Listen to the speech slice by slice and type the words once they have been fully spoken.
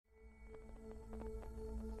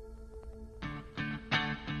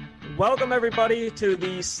Welcome everybody to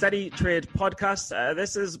the Steady Trade podcast.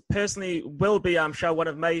 This is personally will be, I'm sure, one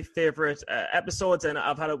of my favorite episodes, and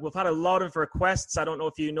we've had a lot of requests. I don't know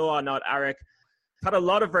if you know or not, Eric. I've had a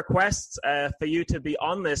lot of requests for you to be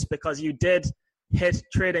on this because you did hit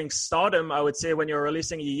trading stardom, I would say, when you were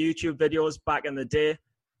releasing your YouTube videos back in the day.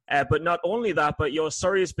 But not only that, but your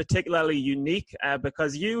story is particularly unique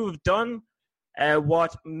because you've done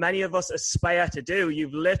what many of us aspire to do.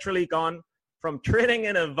 You've literally gone from trading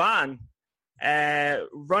in a van,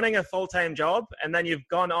 running a full-time job, and then you've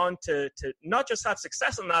gone on to not just have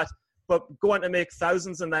success in that, but go on to make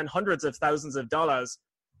thousands and then hundreds of thousands of dollars.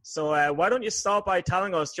 So why don't you start by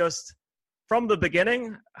telling us just from the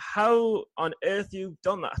beginning how on earth you've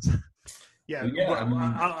done that? Yeah,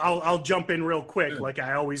 I'll jump in real quick, like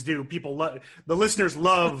I always do. The listeners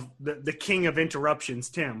love the king of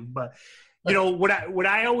interruptions, Tim. But you know what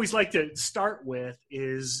I always like to start with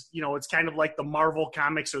is, you know, it's kind of like the Marvel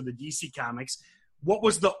comics or the DC comics. What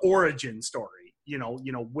was the origin story? You know,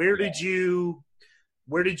 where did you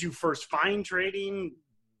first find trading?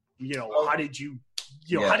 You know, how did you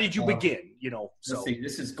begin? You know, so let's see,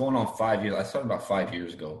 this is going on 5 years. I started about 5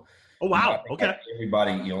 years ago. Oh, wow. Okay.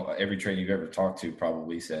 Everybody, every trader you've ever talked to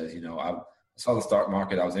probably says, I saw the stock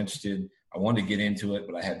market. I was interested. I wanted to get into it,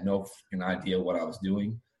 but I had no freaking idea what I was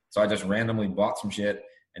doing. So I just randomly bought some shit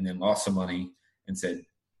and then lost some money and said,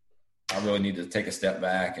 I really need to take a step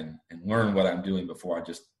back and learn what I'm doing before I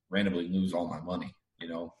just randomly lose all my money,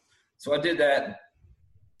 So I did that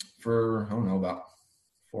for, about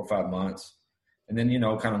 4 or 5 months. And then,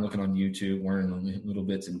 kind of looking on YouTube, learning little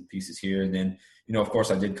bits and pieces here. And then, of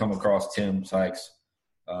course, I did come across Tim Sykes'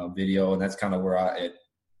 video, and that's kind of where I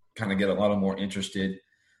kind of get a lot more interested.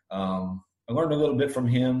 I learned a little bit from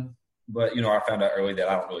him, but, I found out early that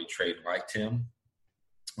I don't really trade like Tim.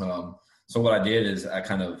 So what I did is I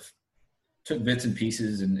kind of took bits and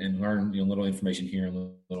pieces and learned, little information here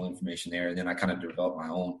and little information there. And then I kind of developed my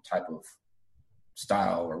own type of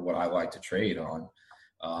style or what I like to trade on.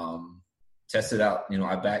 Tested out,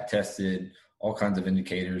 I back tested all kinds of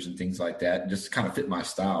indicators and things like that, and just kind of fit my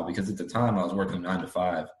style, because at the time I was working 9 to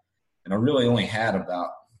 5 and I really only had about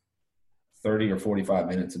 30 or 45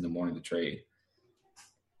 minutes in the morning to trade.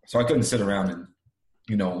 So I couldn't sit around and,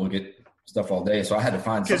 look at stuff all day. So I had to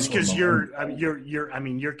find something. Because you're kind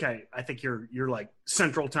of, I think you're like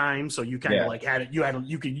Central Time. So you kind of like had it,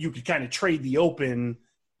 you could kind of trade the open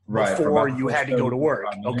before you had to go to work.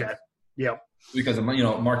 Okay. Yep. Because,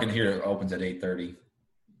 market here opens at 8:30,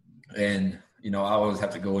 and, I always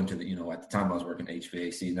have to go into the, at the time I was working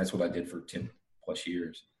HVAC, and that's what I did for 10 plus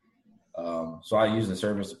years. So I used the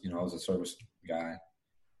service, I was a service guy.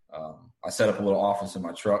 I set up a little office in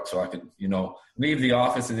my truck so I could, leave the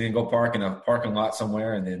office and then go park in a parking lot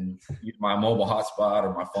somewhere and then use my mobile hotspot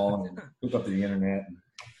or my phone and hook up to the internet.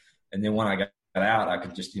 And then when I got out, I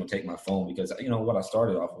could just, take my phone, because, what I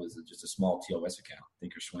started off with was just a small TOS account,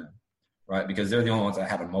 Thinkorswim. Right, because they're the only ones that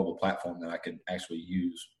have a mobile platform that I could actually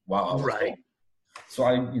use while I was home. So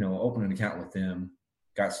I, opened an account with them,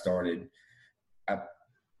 got started. I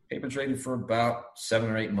paper traded for about 7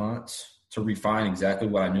 or 8 months to refine exactly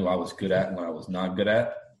what I knew I was good at and what I was not good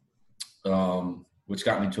at, which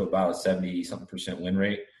got me to about a 70-something% win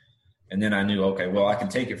rate. And then I knew, okay, well, I can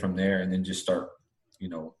take it from there and then just start,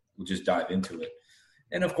 we'll just dive into it.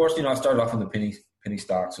 And of course, I started off in the penny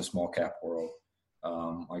stocks, a small cap world.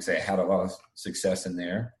 Like I say, I had a lot of success in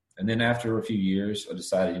there. And then after a few years, I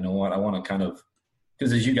decided, I want to kind of,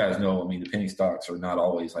 because as you guys know, the penny stocks are not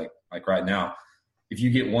always like right now. If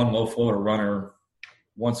you get one low floater runner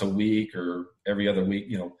once a week or every other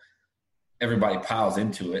week, everybody piles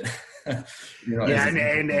into it.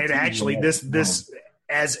 And actually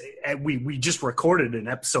we just recorded an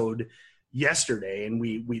episode yesterday, and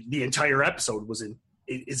we the entire episode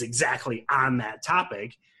is exactly on that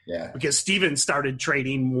topic. Yeah. Because Steven started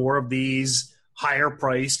trading more of these higher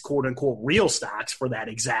priced, quote unquote, real stocks for that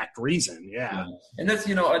exact reason. Yeah. And that's,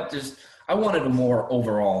 I wanted a more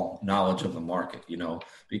overall knowledge of the market,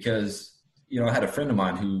 because, I had a friend of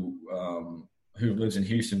mine who lives in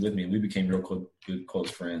Houston with me, and we became real good, close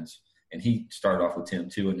friends. And he started off with Tim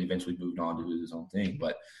too, and eventually moved on to do his own thing.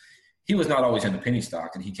 But he was not always into penny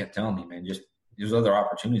stock, and he kept telling me, man, just there's other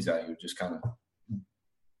opportunities out here. Just kind of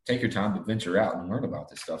take your time to venture out and learn about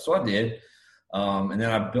this stuff. So I did. And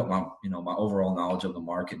then I built my overall knowledge of the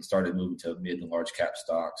market and started moving to mid and large cap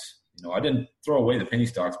stocks. I didn't throw away the penny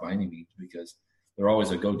stocks by any means, because they're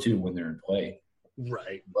always a go-to when they're in play.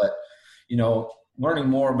 Right. But, learning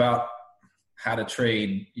more about how to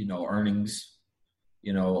trade, earnings,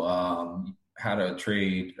 how to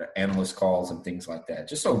trade analyst calls and things like that.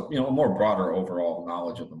 Just so, a more broader overall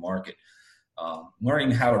knowledge of the market.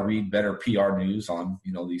 learning how to read better PR news on,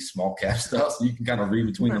 these small cap stuff. So you can kind of read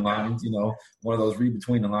between the lines, one of those read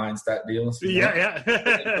between the lines type deals. Yeah.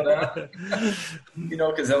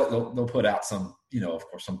 Because they'll put out some, of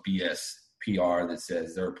course, some BS PR that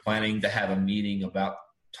says they're planning to have a meeting about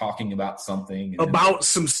talking about something. About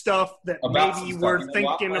some stuff that maybe we're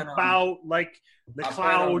thinking about, like the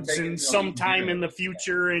clouds and sometime in the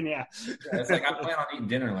future. And it's like I plan on eating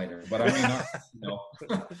dinner later, but I mean,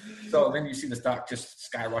 So then you see the stock just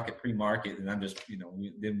skyrocket pre-market, and I'm just, for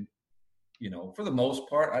the most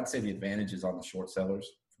part, I'd say the advantage is on the short sellers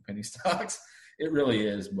for penny stocks. It really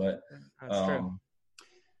is, but that's true.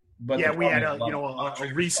 But we had a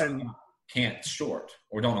recent can't short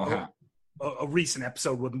or don't know how. A recent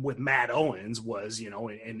episode with Matt Owens was,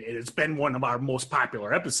 and it's been one of our most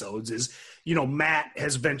popular episodes is, Matt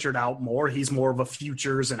has ventured out more. He's more of a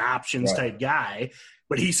futures and options type guy,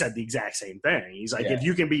 but he said the exact same thing. He's like, if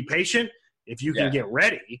you can be patient, if you can get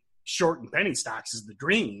ready, short and penny stocks is the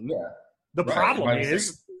dream. Yeah. The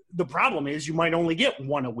problem is you might only get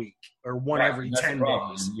one a week or one every 10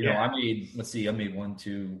 days. I made 1,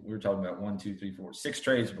 2, we were talking about 1, 2, 3, 4, 6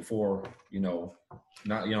 trades before,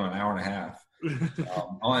 not, an hour and a half.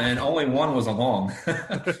 And only one was a long.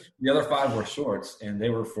 The other 5 were shorts, and they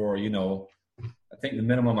were for, I think the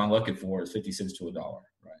minimum I'm looking for is 50 cents to $1, right?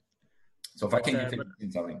 So if I can't get 50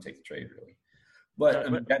 cents, I don't even take the trade really.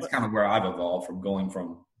 But that's kind of where I've evolved from going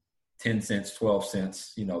from 10 cents, 12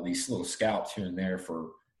 cents, these little scalps here and there for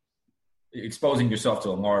exposing yourself to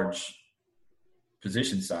a large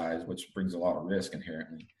position size, which brings a lot of risk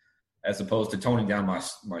inherently, as opposed to toning down my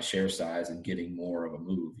share size and getting more of a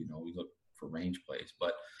move. We look for range plays.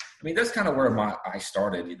 But, I mean, that's kind of where I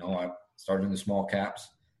started. I started in the small caps.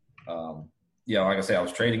 Like I say, I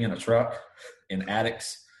was trading in a truck, in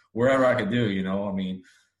attics, wherever I could do, I mean,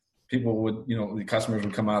 people would, the customers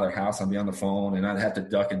would come out of their house. I'd be on the phone, and I'd have to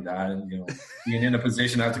duck and dive. And, being in a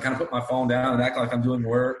position, I have to kind of put my phone down and act like I'm doing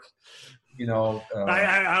work.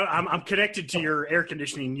 I'm connected to your air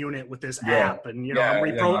conditioning unit with this app, and I'm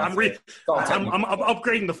upgrading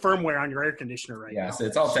the firmware on your air conditioner right now. So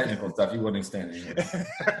it's all technical stuff. You wouldn't understand it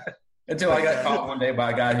until I got caught one day by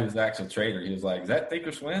a guy who was the actual trader. He was like, "Is that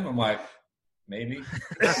Thinkorswim?" I'm like, "Maybe."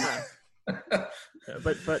 but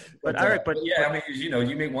Eric, I mean,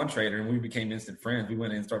 you meet one trader, and we became instant friends. We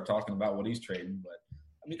went in and started talking about what he's trading. But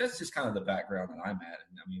I mean, that's just kind of the background that I'm at.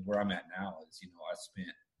 And I mean, where I'm at now is, I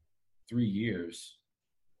spent 3 years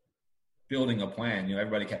building a plan.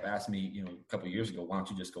 Everybody kept asking me, a couple of years ago, why don't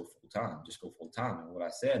you just go full time? Just go full time. And what I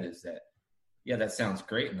said is that, that sounds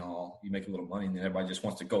great and all. You make a little money, and then everybody just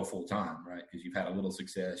wants to go full time, right? Because you've had a little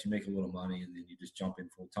success, you make a little money, and then you just jump in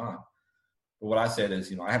full time. But what I said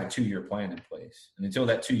is, I have a 2-year plan in place, and until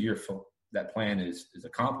that 2-year that plan is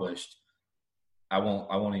accomplished, I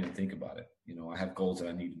won't even think about it. I have goals that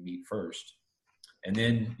I need to meet first, and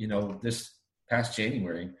then this past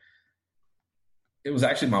January, it was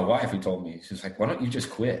actually my wife who told me. She's like, "Why don't you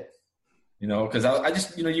just quit?" Because I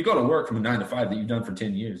just, you go to work from a 9 to 5 that you've done for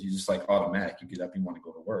 10 years. You just like automatic. You get up, you want to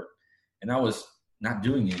go to work, and I was not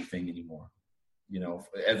doing anything anymore.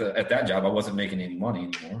 At that job, I wasn't making any money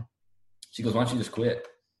anymore. She goes, "Why don't you just quit?"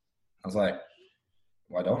 I was like,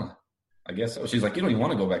 "Why don't I?" I guess so. She's like, "You don't even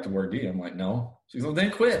want to go back to work, do you?" I'm like, "No." She goes, "Well,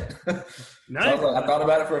 then quit." Nice. So I was like, I thought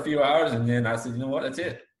about it for a few hours, and then I said, "You know what? That's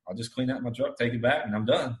it. I'll just clean out my truck, take it back, and I'm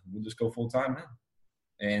done. We'll just go full time now."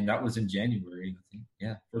 And that was in January, I think.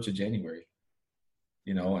 Yeah, 1st of January.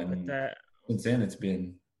 And since then it's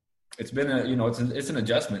been it's an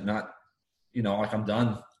adjustment. Not, like I'm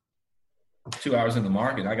done 2 hours in the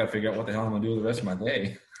market. I got to figure out what the hell I'm going to do with the rest of my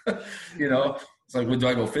day. It's like, do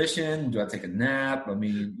I go fishing? Do I take a nap? I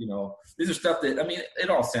mean, these are stuff that, I mean,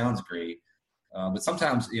 it all sounds great. But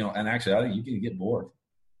sometimes, and actually I think you can get bored.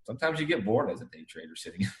 Sometimes you get bored as a day trader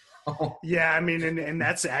sitting. Yeah, I mean, and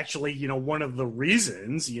that's actually, one of the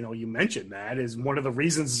reasons, you mentioned that is one of the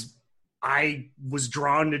reasons I was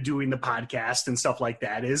drawn to doing the podcast and stuff like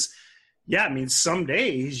that is, I mean, some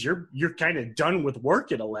days you're kind of done with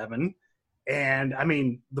work at 11. And I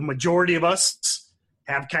mean, the majority of us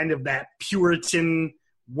have kind of that Puritan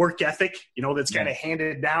work ethic, that's kind of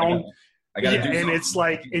handed down. I gotta do and it's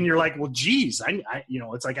like, and you're like, well, geez, I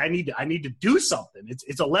it's like, I need to do something.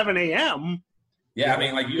 It's 11 a.m. Yeah, I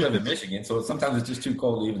mean, like you live in Michigan, so sometimes it's just too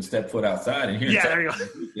cold to even step foot outside. And here, there you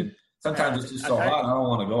go. Sometimes it's just so hot, I don't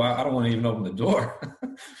want to go out. I don't want to even open the door.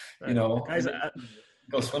 Guys,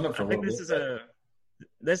 go swimming for a little bit.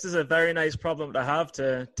 This is a very nice problem to have,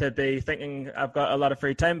 to be thinking I've got a lot of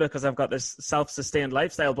free time because I've got this self-sustained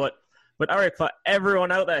lifestyle. But Eric, for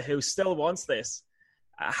everyone out there who still wants this,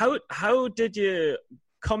 how did you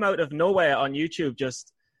come out of nowhere on YouTube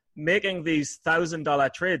just making these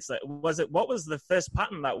 $1,000 trades, what was the first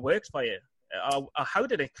pattern that worked for you? How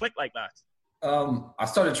did it click like that? I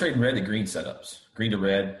started trading red to green setups, green to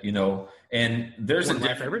red, and there's One a of my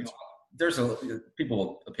different, favorites. there's a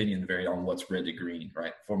people opinion vary on what's red to green,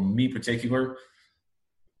 right? For me particular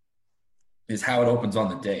is how it opens on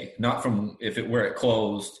the day, not from where it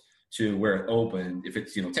closed to where it opened. If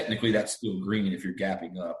it's, technically that's still green if you're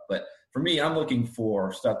gapping up. But for me, I'm looking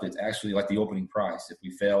for stuff that's actually like the opening price. If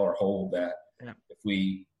we fail or hold that, if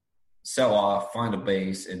we sell off, find a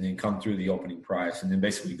base, and then come through the opening price, and then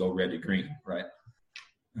basically go red to green, right?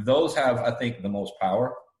 Those have, I think, the most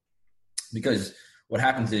power, because what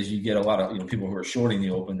happens is you get a lot of people who are shorting the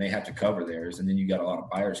open, they have to cover theirs, and then you got a lot of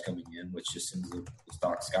buyers coming in, which just sends the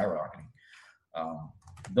stock skyrocketing.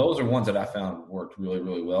 Those are ones that I found worked really,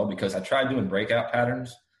 really well, because I tried doing breakout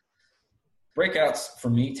patterns. Breakouts for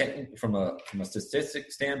me, from a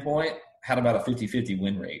statistic standpoint, had about a 50-50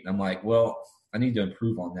 win rate. And I'm like, well, I need to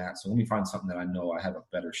improve on that. So let me find something that I know I have a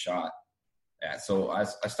better shot at. So I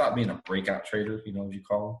stopped being a breakout trader, as you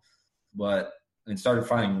call them, and started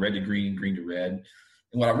finding red to green, green to red.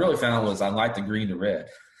 And what I really found was I liked the green to red.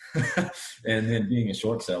 And then being a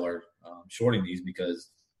short seller, shorting these,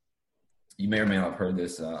 because you may or may not have heard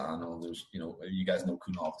this. I know there's, you guys know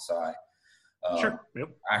Kunal Desai. Sure. Yep.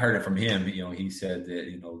 I heard it from him. He said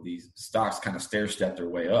that, these stocks kind of stair-step their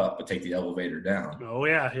way up, but take the elevator down. Oh,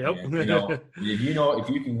 yeah. Yep. And, if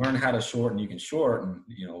you can learn how to short, and you can short, and,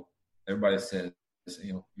 everybody says,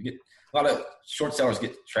 you get a lot of short sellers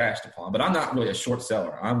get trashed upon, but I'm not really a short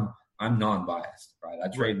seller. I'm non-biased, right? I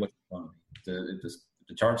trade what's in front of me. If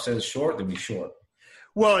the chart says short, then we short.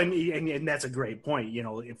 Well, and that's a great point.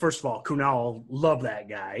 First of all, Kunal, love that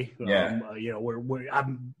guy. Yeah.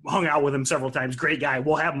 I've hung out with him several times. Great guy.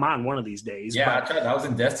 We'll have him on one of these days. Yeah, I was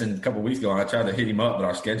in Destin a couple of weeks ago, and I tried to hit him up, but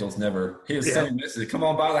our schedules never. He was sending messages, "Come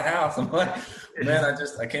on by the house." I'm like, man,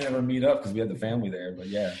 I can't ever meet up because we had the family there. But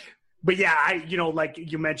yeah. But yeah, like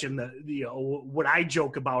you mentioned, what I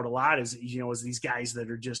joke about a lot is, is these guys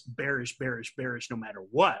that are just bearish, no matter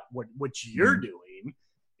what you're doing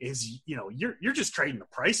is, you're just trading the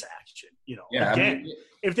price action, Yeah, again,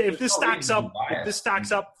 if this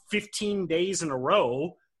stocks up 15 days in a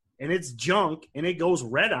row and it's junk and it goes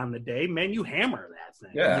red on the day, man, you hammer that thing.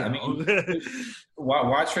 Yeah.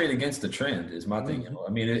 Why trade against the trend is my thing.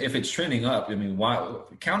 If it's trending up, why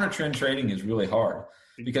counter trend trading is really hard,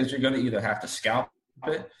 because you're going to either have to scalp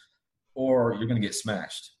it or you're going to get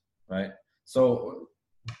smashed. Right. So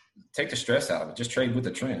take the stress out of it. Just trade with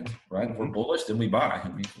the trend, right? If we're bullish, then we buy.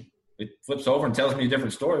 If it flips over and tells me a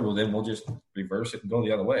different story, well, then we'll just reverse it and go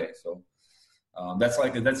the other way. So that's the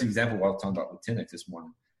example of what I was talking about with Tenex this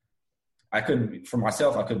morning. I couldn't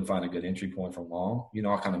find a good entry point for long.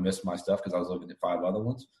 I kind of missed my stuff because I was looking at 5 other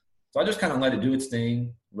ones. So I just kind of let it do its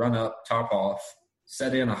thing, run up, top off,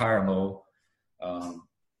 set in a higher low,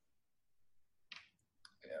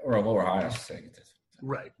 or a lower high, I should say.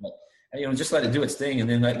 Right. But, just let it do its thing, and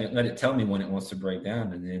then let it tell me when it wants to break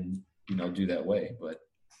down, and then, do that way. But,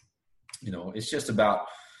 it's just about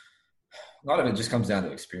 – a lot of it just comes down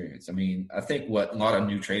to experience. I think what a lot of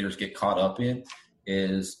new traders get caught up in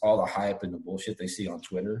is all the hype and the bullshit they see on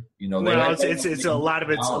Twitter. It's a lot of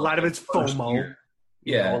it's FOMO.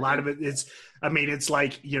 Yeah. A lot of it it's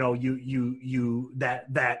like, you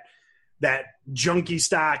that junky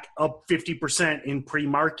stock up 50% in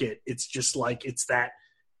pre-market. It's just like, it's that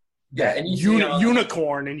and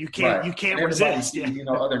unicorn, and you can't resist.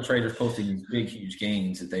 Other traders posting these big, huge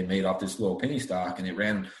gains that they made off this little penny stock, and it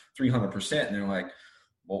ran 300%, and they're like,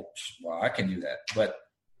 well, I can do that. But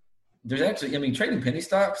there's actually, trading penny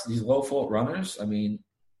stocks, these low float runners,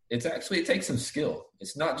 it takes some skill.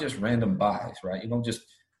 It's not just random buys, right? You don't just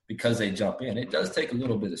because they jump in. It does take a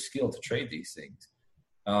little bit of skill to trade these things.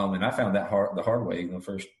 And I found that the hard way in the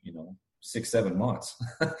first, 6-7 months.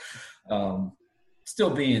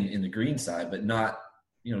 Still being in the green side, but not,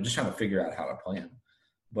 just trying to figure out how to play them.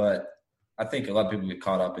 But I think a lot of people get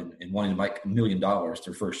caught up in wanting to make $1 million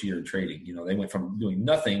their first year in trading. They went from doing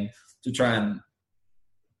nothing to try and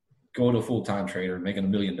go to a full-time trader making $1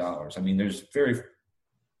 million. There's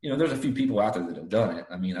there's a few people out there that have done it.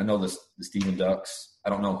 I know the Stephen Ducks. I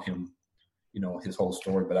don't know him, his whole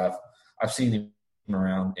story, but I've seen him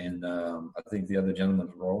around, and I think the other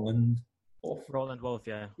gentleman's Roland Wolf. Roland Wolf,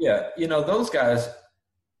 yeah. Yeah, those guys,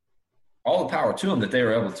 all the power to them that they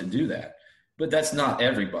were able to do that. But that's not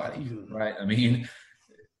everybody, right?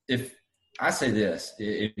 If I say this,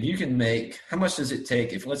 if you can make – how much does it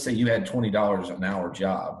take if, let's say, you had $20 an hour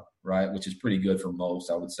job, right, which is pretty good for most,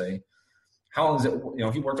 I would say. How long is it –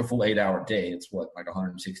 if you worked a full 8-hour day, it's what, like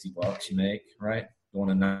 $160 you make, right, going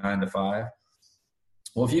to 9 to 5.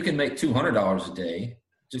 Well, if you can make $200 a day,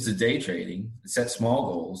 just a day trading, set small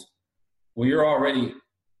goals, well, you're already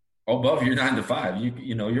above your 9 to 5.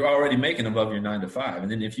 You know, you're already making above your 9 to 5.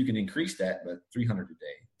 And then if you can increase that by $300 a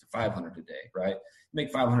day to $500 a day, right?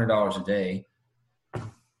 Make $500 a day,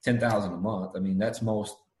 $10,000 a month. I mean, that's more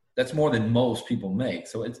than most people make.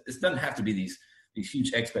 So it doesn't have to be these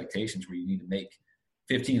huge expectations where you need to make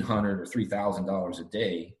 $1,500 or $3,000 a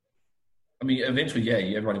day. I mean, eventually, yeah,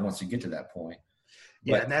 everybody wants to get to that point.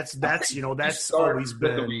 Yeah, but and that's always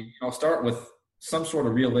been. Start with some sort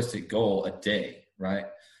of realistic goal a day, right?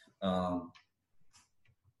 I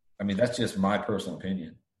mean, that's just my personal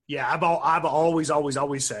opinion. Yeah, I've always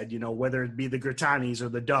said, whether it be the Grittanis or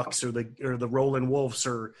the Ducks or the Roland Wolves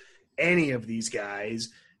or any of these guys,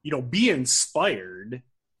 be inspired,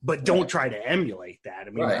 but don't try to emulate that.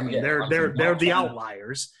 They're the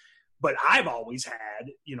outliers. But I've always had,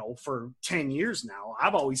 for 10 years now,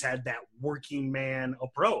 I've always had that working man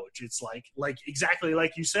approach. It's like exactly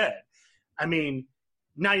like you said. I mean,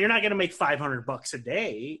 now you're not going to make $500 a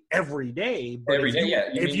day every day, but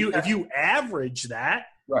if you average that,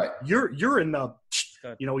 right, you're in the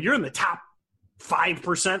you're in the top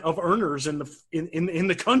 5% of earners in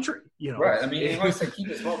the country. Right. I mean, I always say keep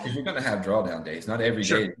it small because you're going to have drawdown days. Not every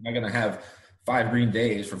day. You're not going to have 5 green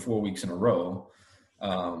days for 4 weeks in a row.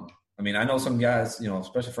 I mean, I know some guys,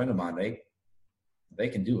 especially a friend of mine, they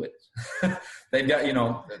can do it. They've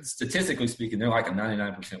got, statistically speaking, they're like a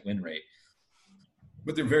 99% win rate,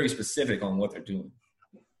 but they're very specific on what they're doing.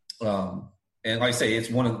 And like I say, it's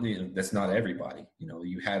one of that's not everybody.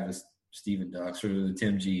 You have this Stephen Ducks or the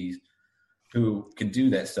Tim G's who can do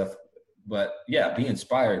that stuff. But yeah, be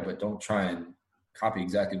inspired, but don't try and copy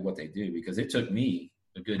exactly what they do, because it took me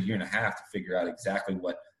a good year and a half to figure out exactly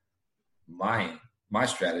what my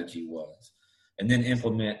strategy was, and then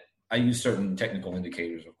implement. I use certain technical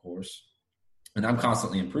indicators, of course, and I'm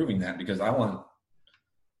constantly improving that because I want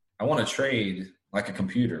to trade like a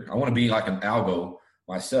computer. I want to be like an algo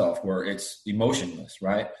myself, where it's emotionless,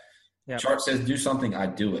 right? Yep. Chart says do something, I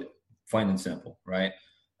do it, plain and simple, right?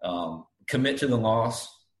 Commit to the loss,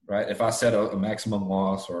 right? If I set a maximum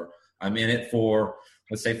loss, or I'm in it for,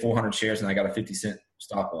 let's say 400 shares and I got a 50-cent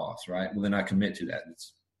stop loss, right? Well, then I commit to that.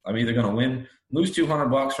 I'm either going to lose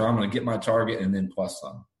 $200, or I'm going to get my target and then plus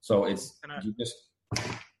some. So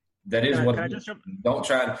don't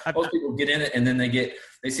try. Most people get in it and then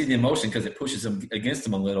they see the emotion because it pushes them against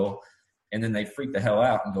them a little, and then they freak the hell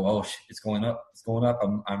out and go, oh, it's going up. It's going up.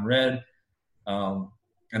 I'm red. And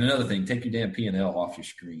another thing, take your damn P&L off your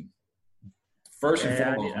screen. First and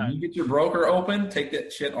foremost, when you get your broker open, take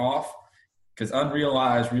that shit off, because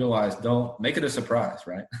unrealized, realized, don't make it a surprise,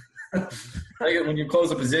 right? When you close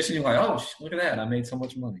a position, you're like, oh, look at that. I made so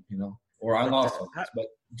much money, or I lost so much. But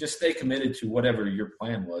just stay committed to whatever your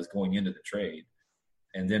plan was going into the trade.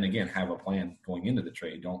 And then, again, have a plan going into the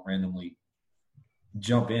trade. Don't randomly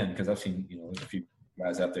jump in, because I've seen, there's a few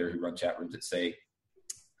guys out there who run chat rooms that say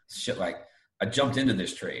shit like, I jumped into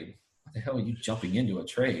this trade. What the hell are you jumping into a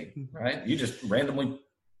trade, right? You just randomly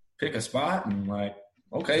pick a spot and like,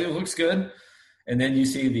 okay, it looks good. And then you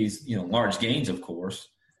see these, large gains, of course,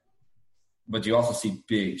 but you also see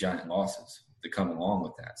big, giant losses that come along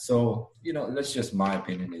with that. So, that's just my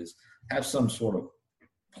opinion, is have some sort of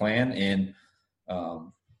plan. And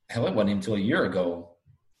hell, it wasn't until a year ago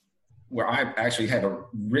where I actually had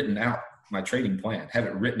written out my trading plan, have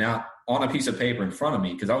it written out on a piece of paper in front of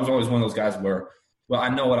me, because I was always one of those guys where, well, I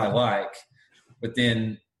know what I like, but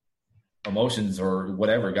then emotions or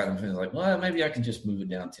whatever got me like, well, maybe I can just move it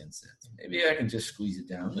down 10 cents. Maybe I can just squeeze it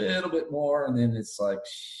down a little bit more. And then it's like,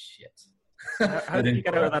 shit. How did you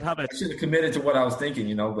get out of that habit? I should have committed to what I was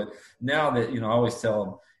thinking, but now that, I always tell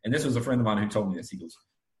them, and this was a friend of mine who told me this, he goes,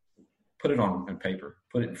 put it on paper,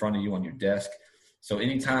 put it in front of you on your desk. So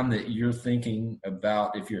anytime that you're thinking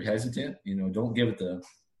about, if you're hesitant, don't give it the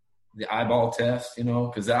eyeball test,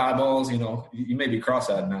 because the eyeballs, you may be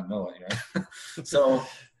cross-eyed and not know it, right? So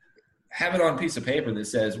have it on a piece of paper that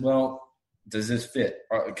says, well, does this fit?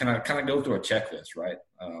 Or can I kind of go through a checklist, right?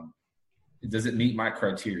 Does it meet my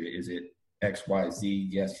criteria? Is it X, Y, Z?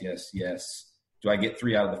 Yes, yes, yes. Do I get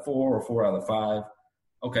 3 out of the 4 or 4 out of the 5?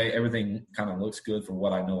 Okay, everything kind of looks good for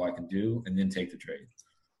what I know I can do, and then take the trade.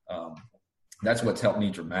 That's what's helped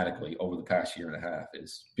me dramatically over the past year and a half,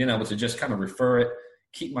 is being able to just kind of refer it,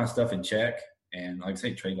 keep my stuff in check, and like I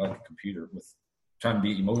say, trade like a computer with trying to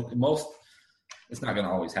be most. It's not going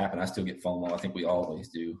to always happen. I still get FOMO. I think we always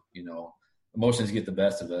do. Emotions get the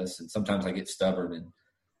best of us, and sometimes I get stubborn,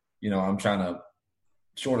 and I'm trying to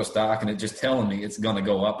short a stock, and it just telling me it's going to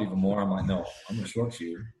go up even more. I'm like, no, I'm a short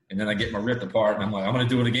shooter. And then I get ripped apart, and I'm like, I'm going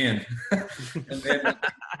to do it again. And then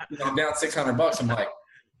I'm down $600. I'm like,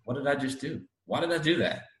 what did I just do? Why did I do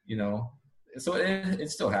that? So it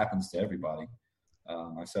still happens to everybody,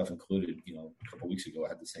 myself included. A couple of weeks ago I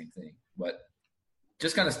had the same thing, but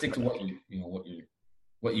just kind of stick to what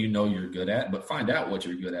you're good at, but find out what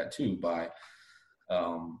you're good at too by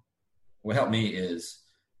what helped me is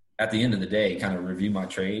at the end of the day, kind of review my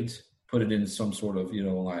trades, put it in some sort of,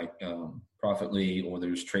 Profitly, or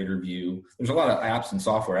there's TraderView. There's a lot of apps and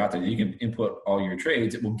software out there that you can input all your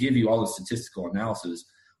trades. It will give you all the statistical analysis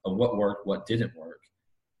of what worked, what didn't work.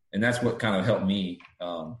 And that's what kind of helped me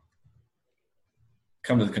come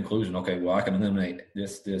to the conclusion, okay, well, I can eliminate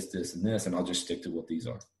this, and this, and I'll just stick to what these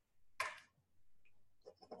are.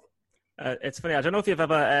 It's funny. I don't know if you've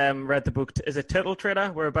ever read the book. Is it Turtle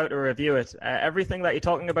Trader? We're about to review it. Everything that you're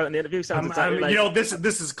talking about in the interview sounds exactly like...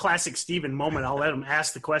 This is classic Steven moment. I'll let him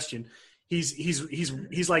ask the question.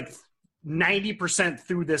 He's like 90%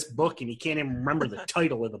 through this book, and he can't even remember the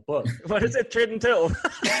title of the book. What is it? Trading Turtle.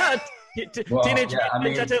 Teenage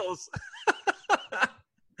Ninja Turtles.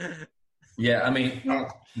 Yeah,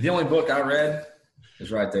 the only book I read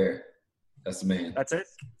is right there. That's the man. That's it.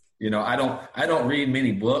 I don't read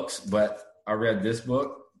many books, but I read this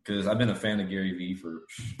book because I've been a fan of Gary Vee for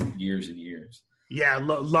years and years. Yeah,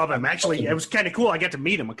 love him. Actually, it was kind of cool. I got to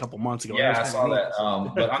meet him a couple months ago. Yeah, I saw that.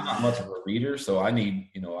 But I'm not much of a reader, so I need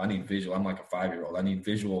visual. I'm like a 5-year-old. I need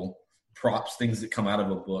visual props, things that come out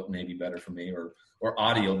of a book may be better for me, or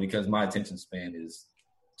audio, because my attention span is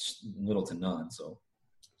little to none. So.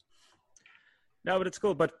 No, but it's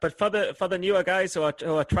cool. But for the newer guys who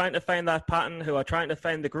are trying to find that pattern, who are trying to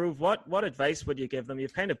find the groove, what advice would you give them?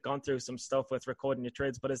 You've kind of gone through some stuff with recording your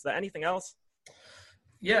trades, but is there anything else?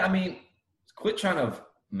 Yeah, quit trying to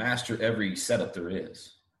master every setup there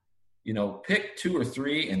is. Pick 2 or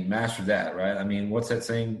 3 and master that, right? What's that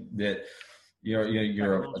saying that you're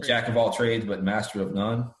a jack of all trades but master of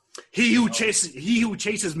none? He who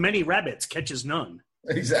chases many rabbits catches none.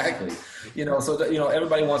 Exactly.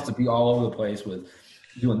 Everybody wants to be all over the place with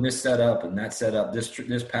doing this setup and that setup,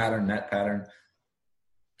 this pattern, that pattern.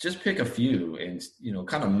 Just pick a few and,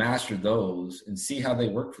 kind of master those and see how they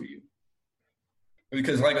work for you.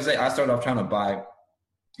 Because like I say, I started off trying to buy,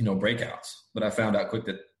 breakouts, but I found out quick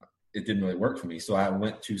that it didn't really work for me. So I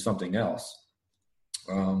went to something else,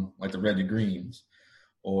 like the red to greens,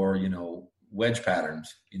 or, wedge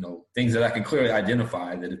patterns, things that I can clearly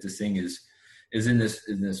identify that if this thing is in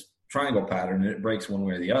this triangle pattern and it breaks one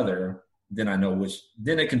way or the other, then I know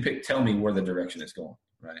then it can tell me where the direction it's going,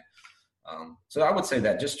 right? So I would say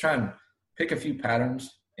that just try and pick a few patterns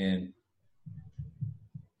and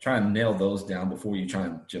try and nail those down before you try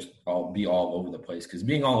and just be all over the place, because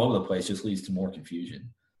being all over the place just leads to more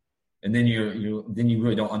confusion, and then you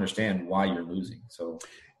really don't understand why you're losing. So.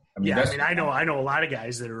 I know a lot of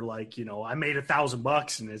guys that are like, I made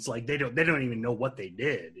 $1,000 and it's like, they don't even know what they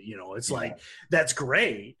did. It's like, that's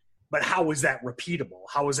great, but how is that repeatable?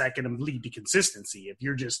 How is that going to lead to consistency? If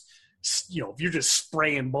you're just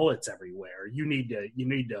spraying bullets everywhere, you need to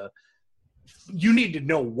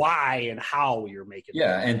know why and how you're making it.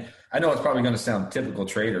 And I know it's probably going to sound typical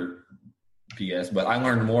trader BS, but I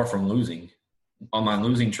learned more from losing on my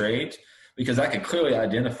losing trades, because I could clearly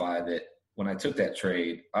identify that when I took that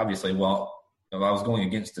trade, obviously, I was going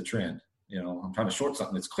against the trend. I'm trying to short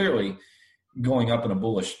something that's clearly going up in a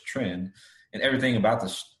bullish trend, and everything about the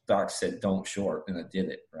stock said don't short, and I did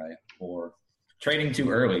it, right? Or trading too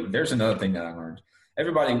early. There's another thing that I learned.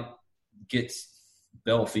 Everybody gets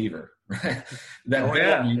bell fever, right?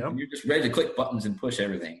 You're just ready to click buttons and push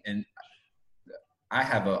everything. And I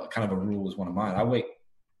have a kind of a rule as one of mine. I wait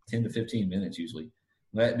 10 to 15 minutes usually.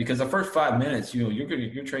 Because the first 5 minutes,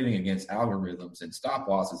 you're trading against algorithms and stop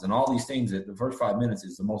losses and all these things. That the first 5 minutes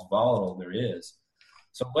is the most volatile there is.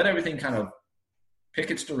 So let everything kind of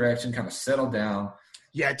pick its direction, kind of settle down.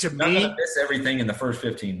 Yeah, to Not me, gonna miss everything in the first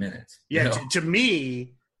 15 minutes. Yeah, to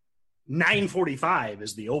me, 9:45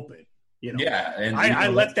 is the open. Yeah, and I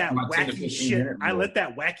let that wacky shit. I let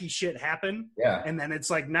that wacky shit happen. Yeah, and then it's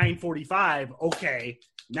like 9:45. Okay,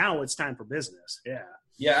 now it's time for business. Yeah.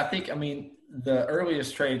 Yeah, I think, the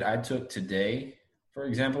earliest trade I took today, for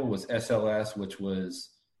example, was SLS, which was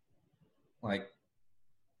like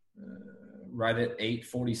right at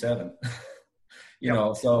 8:47.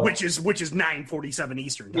 So which is 9:47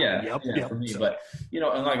 Eastern time. Yeah, for me. So. But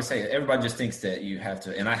and like I say, everybody just thinks that you have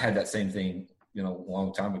to. And I had that same thing, a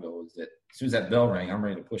long time ago. Is that as soon as that bell rang, I'm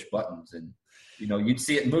ready to push buttons, and you'd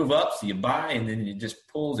see it move up, so you buy, and then it just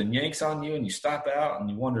pulls and yanks on you, and you stop out, and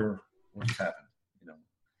you wonder what just happened.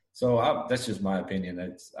 So that's just my opinion.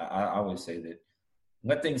 I always say that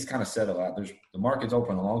let things kind of settle out. The market's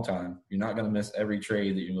open a long time. You're not going to miss every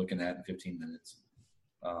trade that you're looking at in 15 minutes.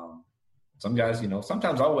 Some guys,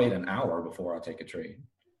 sometimes I'll wait an hour before I take a trade.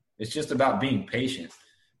 It's just about being patient,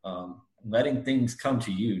 letting things come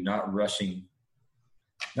to you, not rushing,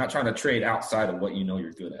 not trying to trade outside of what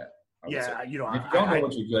you're good at. Yeah, if you don't know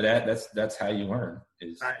what you're good at, that's how you learn.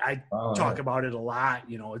 I talk about it a lot.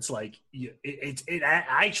 It's like I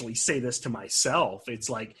actually say this to myself. It's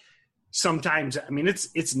like sometimes,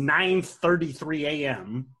 it's 9:33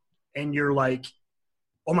 a.m. and you're like,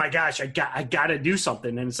 oh my gosh, I got to do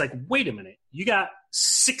something. And it's like, wait a minute, you got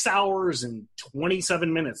 6 hours and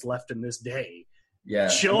 27 minutes left in this day. Yeah,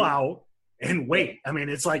 chill out and wait.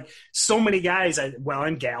 It's like so many guys,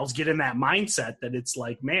 and gals get in that mindset that it's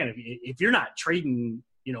like, man, if you're not trading,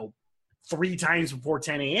 3 times before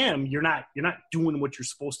 10 a.m., you're not doing what you're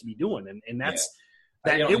supposed to be doing. And that's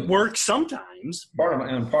it works sometimes.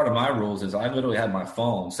 Part of my rules is I literally have my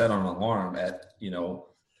phone set on an alarm at,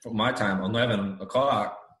 for my time, 11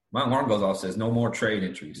 o'clock. My alarm goes off, says no more trade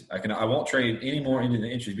entries. I won't trade any more into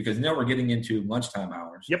the entries because now we're getting into lunchtime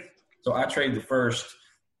hours. Yep. So I trade the first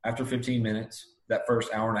after 15 minutes, that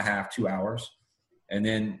first hour and a half, 2 hours. And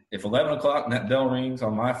then if 11 o'clock and that bell rings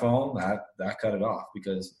on my phone, I cut it off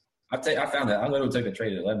because I found that I literally took a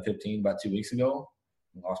trade at 11:15 about 2 weeks ago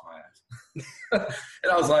and lost my ass.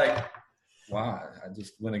 And I was like, wow, I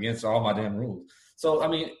just went against all my damn rules. So,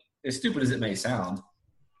 as stupid as it may sound,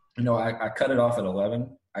 I cut it off at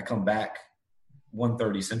 11. I come back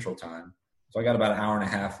 1:30 Central Time. So I got about an hour and a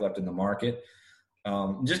half left in the market.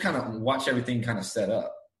 Just kind of watch everything kind of set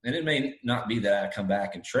up. And it may not be that I come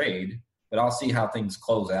back and trade, but I'll see how things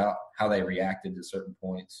close out, how they reacted to certain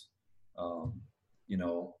points.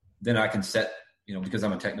 Then I can set, because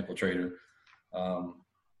I'm a technical trader,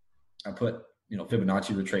 I put,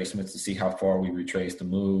 Fibonacci retracements to see how far we retrace the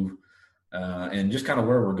move and just kind of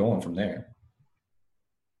where we're going from there.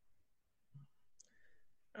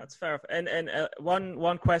 That's fair. And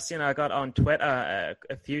one question I got on Twitter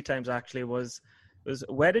a few times actually was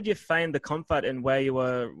where did you find the comfort in when you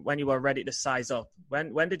were ready to size up?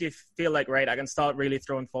 When did you feel like, right, I can start really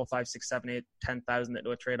throwing 4, 5, 6, 7, 8, 10,000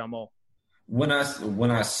 into a trade or more? When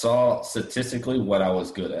I saw statistically what I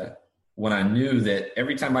was good at, when I knew that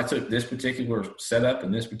every time I took this particular setup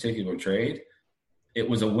and this particular trade, it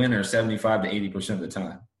was a winner 75 to 80% of the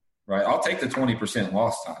time. Right, I'll take the 20%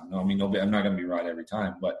 loss time. No, I'm not going to be right every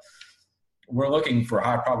time, but we're looking for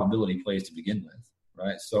high probability plays to begin with,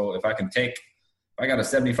 right? So if I got a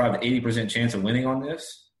 75 to 80% chance of winning on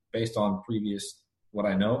this based on previous what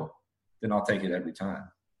I know, then I'll take it every time.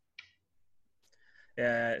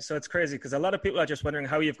 Yeah, so it's crazy because a lot of people are just wondering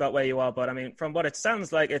how you've got where you are. But from what it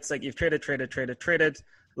sounds like, it's like you've traded,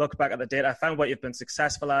 looked back at the data, found what you've been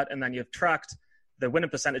successful at, and then you've tracked the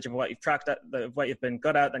winning percentage of what you've tracked at, what you've been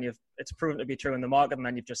good at, then it's proven to be true in the market, and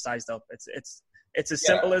then you've just sized up. It's as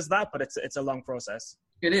simple as that, but it's a long process.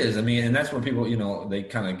 It is. And that's where people, they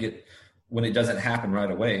kind of get, when it doesn't happen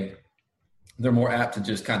right away, they're more apt to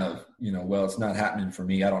just kind of, well, it's not happening for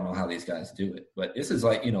me. I don't know how these guys do it. But this is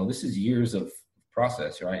like, this is years of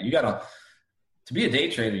process, right? You got to be a day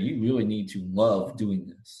trader, you really need to love doing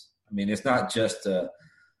this. It's not just a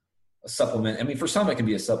supplement. For some, it can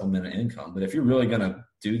be a supplement of income. But if you're really going to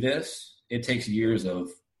do this, it takes years of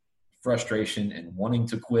frustration and wanting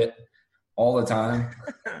to quit all the time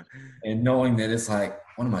and knowing that it's like,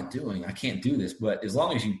 what am I doing? I can't do this. But as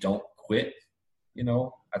long as you don't quit,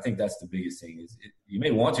 I think that's the biggest thing. You may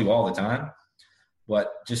want to all the time,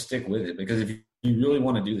 but just stick with it. Because if you really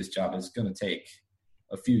want to do this job, it's going to take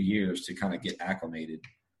a few years to kind of get acclimated.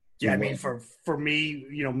 Yeah, for me,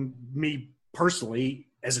 me personally,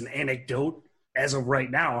 as an anecdote, as of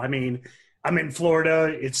right now, I'm in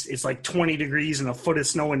Florida. It's like 20 degrees and a foot of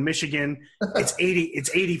snow in Michigan. It's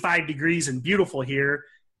 85 degrees and beautiful here,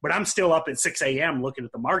 but I'm still up at 6 a.m. looking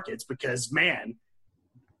at the markets because, man,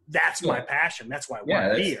 that's my passion. That's why I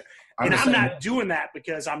want to be here. And I'm not doing that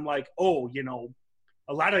because I'm like,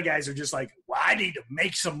 a lot of guys are just like, well, I need to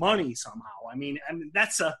make some money somehow.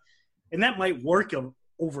 And that might work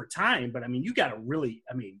over time, but you got to really,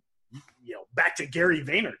 back to Gary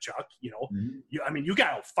Vaynerchuk, you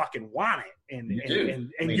got to fucking want it.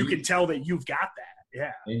 And you can tell that you've got that.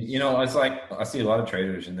 Yeah. It's like, I see a lot of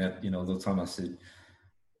traders and that, they'll tell me, I said,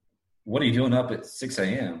 what are you doing up at 6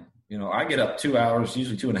 a.m.? I get up 2 hours,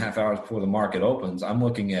 usually 2.5 hours before the market opens. I'm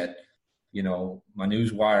looking at, my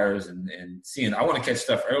news wires and seeing, I want to catch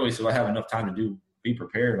stuff early so I have enough time to be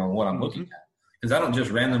prepared on what I'm looking at. Because I don't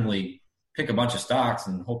just randomly pick a bunch of stocks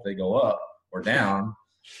and hope they go up or down.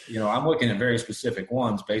 I'm looking at very specific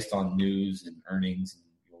ones based on news and earnings and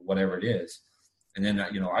whatever it is. And then,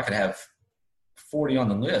 I could have 40 on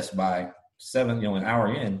the list by 7, an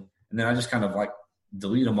hour in. And then I just kind of like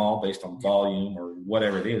delete them all based on volume or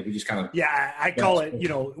whatever it is. We just kind of I call it, you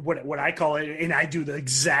know, what I call it, and I do the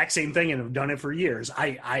exact same thing and have done it for years.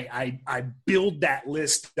 I build that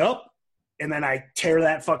list up, and then I tear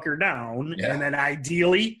that fucker down, and then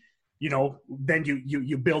ideally, you know, then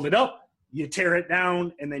you build it up, you tear it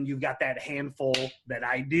down, and then you've got that handful that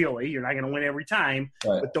ideally you're not going to win every time,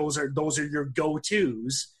 but those are your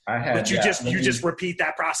go-tos. But you just repeat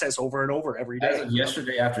that process over and over every day. As of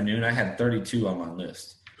yesterday afternoon, I had 32 on my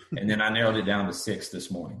list, and then I narrowed it down to 6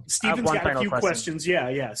 this morning. Steven's got a few questions.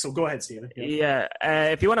 Yeah. So go ahead, Steven. Yeah.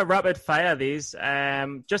 If you want to rapid fire these,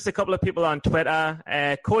 just a couple of people on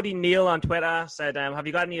Twitter. Cody Neal on Twitter said, "Have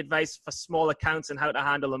you got any advice for small accounts and how to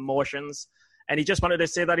handle emotions?" And he just wanted to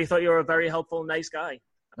say that he thought you were a very helpful, nice guy.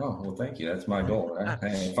 Oh, well, thank you. That's my goal, right?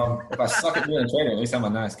 Hey, if I suck at being a trader, at least I'm a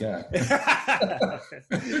nice guy.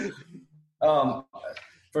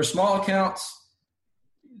 For small accounts,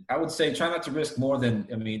 I would say try not to risk more than,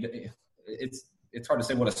 I mean, it's hard to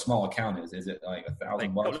say what a small account is. Is it like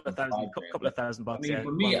 $1,000? Couple of thousand bucks. I mean,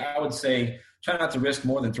 for me, I would say try not to risk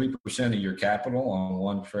more than 3% of your capital on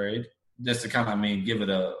one trade, just to kind of, give it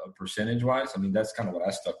a percentage wise. I mean, that's kind of what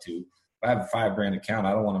I stuck to. If I have a $5,000 account,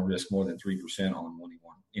 I don't want to risk more than 3% on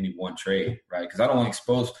any one trade, right? Because I don't want to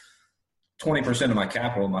expose 20% of my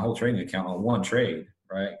capital in my whole trading account on one trade,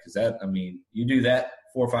 right? Because you do that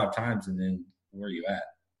 4 or 5 times, and then where are you at?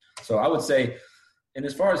 So I would say, and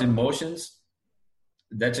as far as emotions,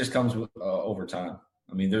 that just comes with, over time.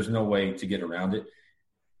 I mean, there's no way to get around it.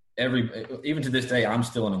 Even to this day, I'm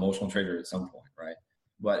still an emotional trader at some point, right?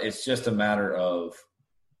 But it's just a matter of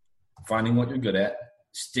finding what you're good at,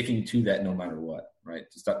 sticking to that no matter what, right?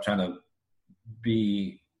 To stop trying to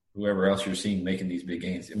be whoever else you're seeing making these big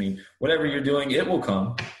gains. I mean, whatever you're doing, it will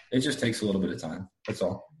come. It just takes a little bit of time. That's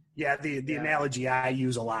all. Yeah, the analogy I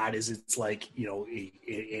use a lot is it's like, you know,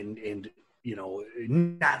 and you know,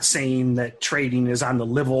 not saying that trading is on the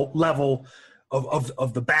level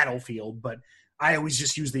of the battlefield, but I always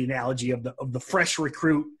just use the analogy of the fresh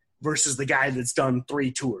recruit versus the guy that's done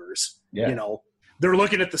 3 tours. Yeah. You know, they're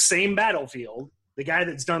looking at the same battlefield. The guy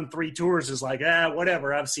that's done 3 tours is like,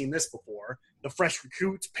 whatever, I've seen this before. The fresh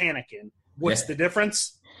recruit's panicking. What's the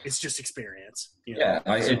difference? It's just experience. You know?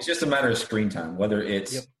 It's just a matter of screen time. Whether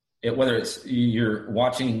it's you're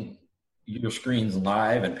watching your screens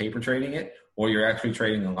live and paper trading it, or you're actually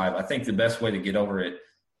trading them live. I think the best way to get over it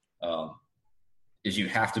is you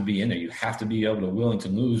have to be in there. You have to be willing to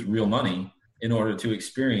lose real money in order to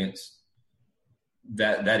experience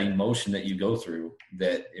that emotion that you go through,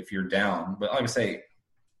 that if you're down. But like I say,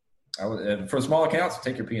 for small accounts,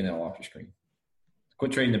 take your P&L off your screen.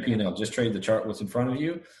 Quit trading the P&L. Just trade the chart what's in front of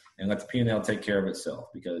you and let the P&L take care of itself,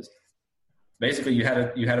 because basically you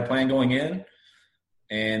had a plan going in,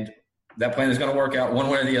 and that plan is going to work out one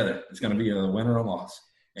way or the other. It's going to be a win or a loss.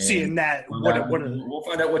 And we'll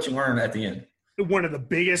find out what you learn at the end. One of the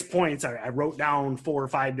biggest points, I wrote down 4 or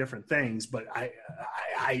 5 different things, but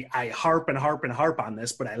I harp on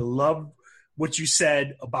this, but I love what you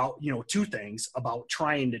said about, you know, 2 things about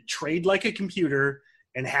trying to trade like a computer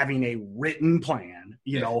and having a written plan.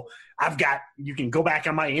 You know, you can go back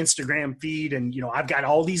on my Instagram feed, and, you know, I've got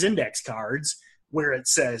all these index cards where it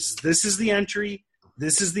says, this is the entry,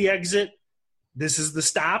 this is the exit, this is the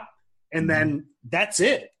stop, and then that's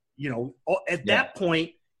it. You know, at that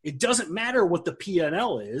point, it doesn't matter what the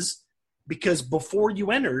P&L is, because before you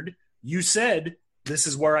entered, you said, this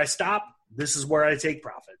is where I stop, this is where I take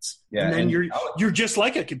profits. Yeah, and then you're just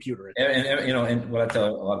like a computer. And you know, and what I tell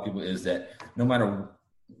a lot of people is that no matter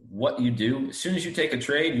what you do, as soon as you take a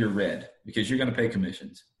trade, you're red, because you're going to pay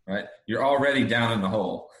commissions, right? You're already down in the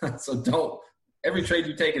hole. So every trade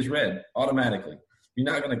you take is red automatically.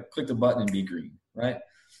 You're not going to click the button and be green, right?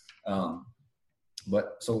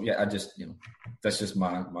 But so, I just, you know, that's just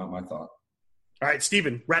my thought. All right,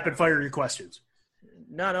 Steven, rapid fire your questions.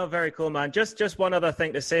 No, very cool, man. Just one other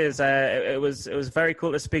thing to say is it was very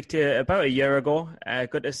cool to speak to you about a year ago.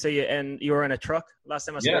 Good to see you. You were in a truck. Last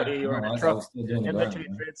time I saw you, you were in a truck.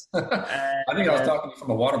 Trades. I think I was talking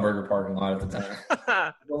from a Whataburger parking lot at the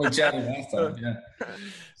time. Only chatted last time, yeah.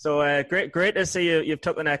 So great to see you've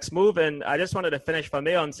took the next move. And I just wanted to finish for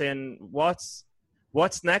me on saying what's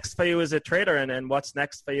next for you as a trader, and what's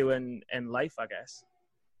next for you in life, I guess.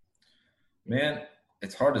 Man,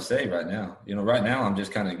 it's hard to say right now. You know, right now I'm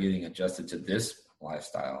just kind of getting adjusted to this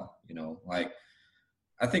lifestyle. You know, like,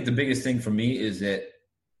 I think the biggest thing for me is that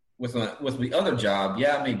with the other job,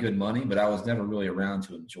 I made good money, but I was never really around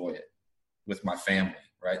to enjoy it with my family,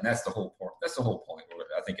 right? And that's the whole point. That's the whole point. What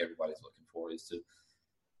I think everybody's looking for is to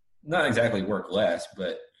not exactly work less,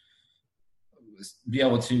 but be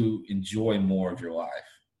able to enjoy more of your life.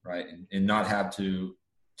 right? And not have to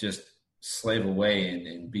just slave away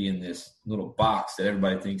and be in this little box that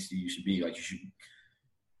everybody thinks you should be. Like you should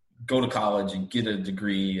go to college and get a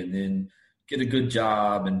degree and then get a good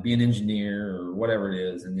job and be an engineer or whatever it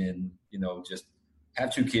is. And then, just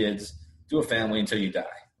have 2 kids, do a family until you die,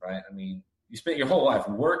 right? I mean, you spent your whole life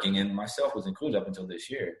working, and myself was included up until this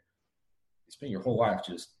year. You spent your whole life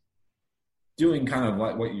just doing kind of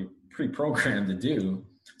like what you're pre-programmed to do.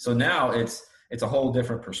 So now it's a whole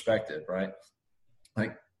different perspective, right?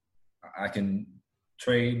 Like I can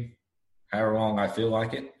trade however long I feel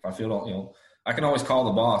like it. If I feel, I can always call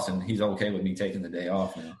the boss and he's okay with me taking the day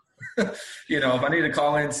off now. If I need to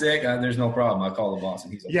call in sick, there's no problem. I call the boss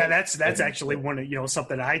and he's okay. Yeah, that's actually one of,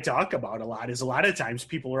 something I talk about a lot is a lot of times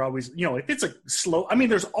people are always, if it's a slow,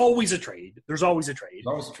 there's always a trade. There's always a trade.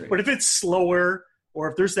 But if it's slower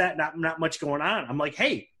or if there's not much going on, I'm like,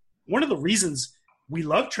 hey, one of the reasons we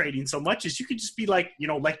love trading so much is you could just be like,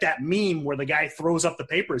 like that meme where the guy throws up the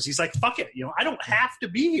papers. He's like, fuck it. I don't have to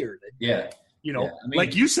be here. Yeah.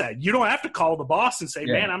 Like you said, you don't have to call the boss and say,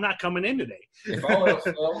 man, I'm not coming in today. If all else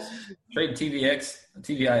fails, trade TVX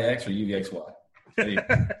or UVXY.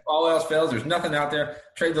 If all else fails, there's nothing out there.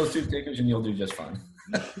 Trade those 2 tickers and you'll do just fine.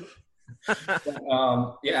 But,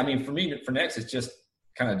 for me, for next, it's just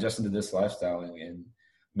kind of adjusting to this lifestyle and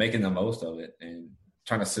making the most of it and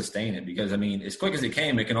trying to sustain it. Because, as quick as it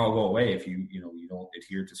came, it can all go away if you don't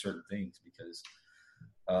adhere to certain things. Because,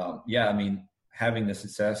 having the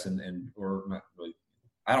success or not really,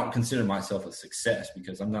 I don't consider myself a success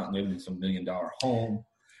because I'm not living in some $1 million home,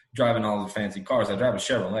 driving all the fancy cars. I drive a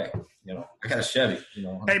Chevrolet, I got a Chevy,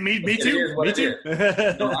 Hey, me too. Me too.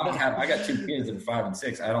 I got 2 kids that are 5 and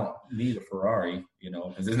 6. I don't need a Ferrari,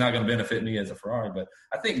 because it's not going to benefit me as a Ferrari. But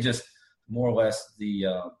I think just more or less the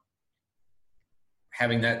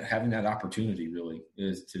having that opportunity really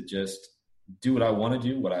is to just do what I want to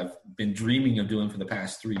do, what I've been dreaming of doing for the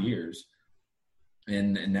past 3 years.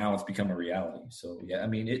 And now it's become a reality. So,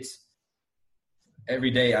 it's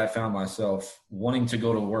every day I found myself wanting to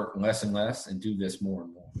go to work less and less and do this more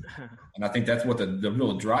and more. And I think that's what the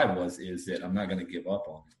real drive is that I'm not going to give up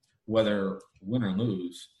on it. Whether win or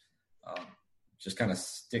lose, just kind of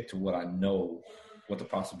stick to what I know, what the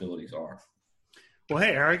possibilities are. Well,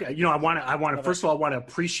 hey, Eric, I want to first of all, I want to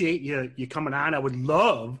appreciate you coming on. I would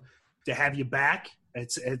love to have you back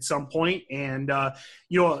at some point. And,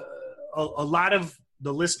 a lot of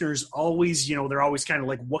the listeners always, they're always kind of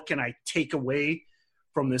like, what can I take away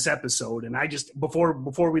from this episode? And I just, before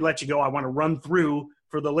we let you go, I want to run through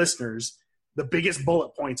for the listeners the biggest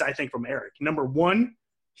bullet points I think from Eric. Number 1,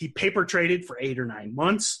 he paper traded for 8 or 9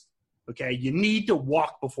 months. Okay. You need to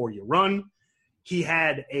walk before you run. He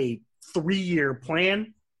had a 3-year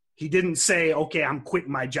plan. He didn't say, okay, I'm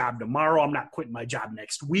quitting my job tomorrow. I'm not quitting my job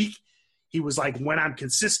next week. He was like, when I'm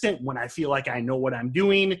consistent, when I feel like I know what I'm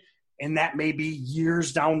doing, and that may be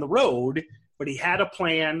years down the road, but he had a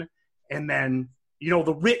plan. And then,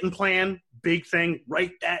 the written plan, big thing,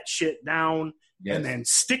 write that shit down and then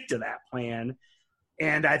stick to that plan.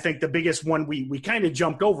 And I think the biggest one, we kind of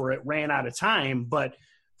jumped over it, ran out of time, but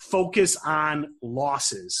focus on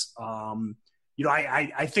losses.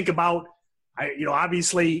 I think about,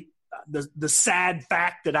 obviously the sad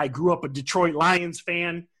fact that I grew up a Detroit Lions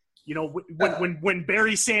fan, when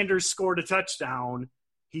Barry Sanders scored a touchdown,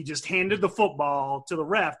 he just handed the football to the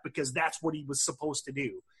ref because that's what he was supposed to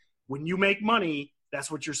do. When you make money, that's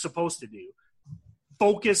what you're supposed to do.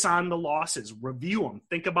 Focus on the losses. Review them.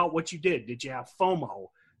 Think about what you did. Did you have FOMO?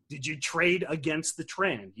 Did you trade against the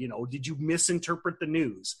trend? Did you misinterpret the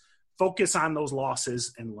news? Focus on those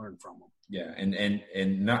losses and learn from them. Yeah,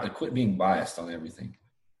 and not quit being biased on everything.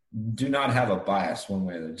 Do not have a bias one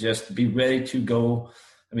way or the other. Just be ready to go.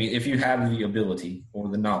 If you have the ability or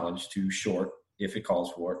the knowledge to short, if it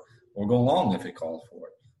calls for it, or go long if it calls for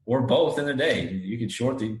it, or both in a day. You can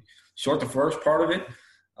short the first part of it,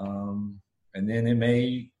 and then it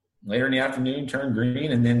may later in the afternoon turn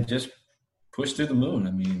green, and then just push through the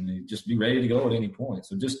moon. Just be ready to go at any point.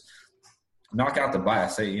 So just knock out the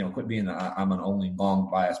bias. Say, quit being I'm an only long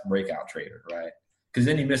bias breakout trader, right? Because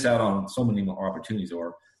then you miss out on so many more opportunities.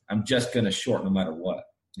 Or I'm just going to short no matter what.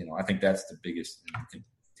 I think that's the biggest. I think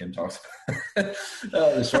Tim talks about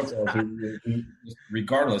the short sales.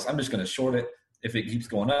 Regardless, I'm just going to short it. If it keeps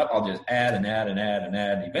going up, I'll just add and add and add and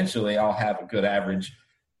add. Eventually, I'll have a good average.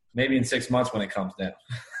 Maybe in 6 months when it comes down.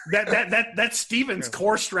 That's Steven's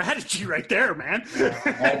core strategy right there, man.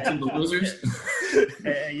 Add to the losers.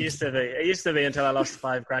 It used to be until I lost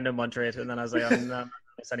 $5,000 in one trade, and then I was like, I'm not doing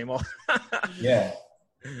this anymore. Yeah.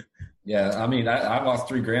 I lost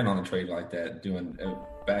 $3,000 on a trade like that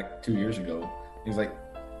back 2 years ago. He was like,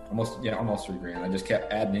 almost $3,000. I just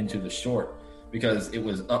kept adding into the short because it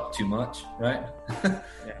was up too much, right?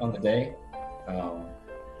 On the day.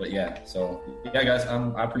 But yeah, so yeah, guys,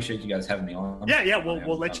 I appreciate you guys having me on. Yeah,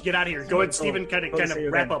 we'll let you get out of here. Go ahead, Stephen, kind of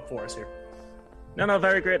wrap up for us here. No,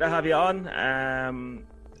 very great to have you on.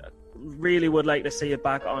 Really would like to see you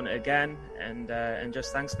back on again, and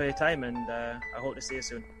just thanks for your time, and I hope to see you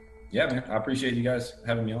soon. Yeah, man, I appreciate you guys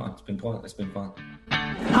having me on. It's been fun.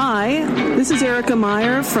 Hi, this is Erica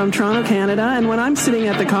Meyer from Toronto, Canada, and when I'm sitting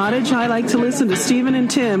at the cottage, I like to listen to Stephen and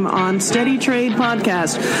Tim on Steady Trade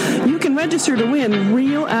Podcast. You can register to win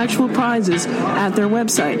real, actual prizes at their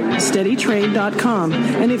website, steadytrade.com.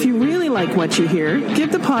 And if you really like what you hear,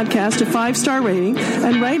 give the podcast a 5-star rating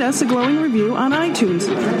and write us a glowing review on iTunes.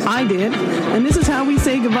 I did, and this is how we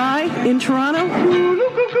say goodbye in Toronto.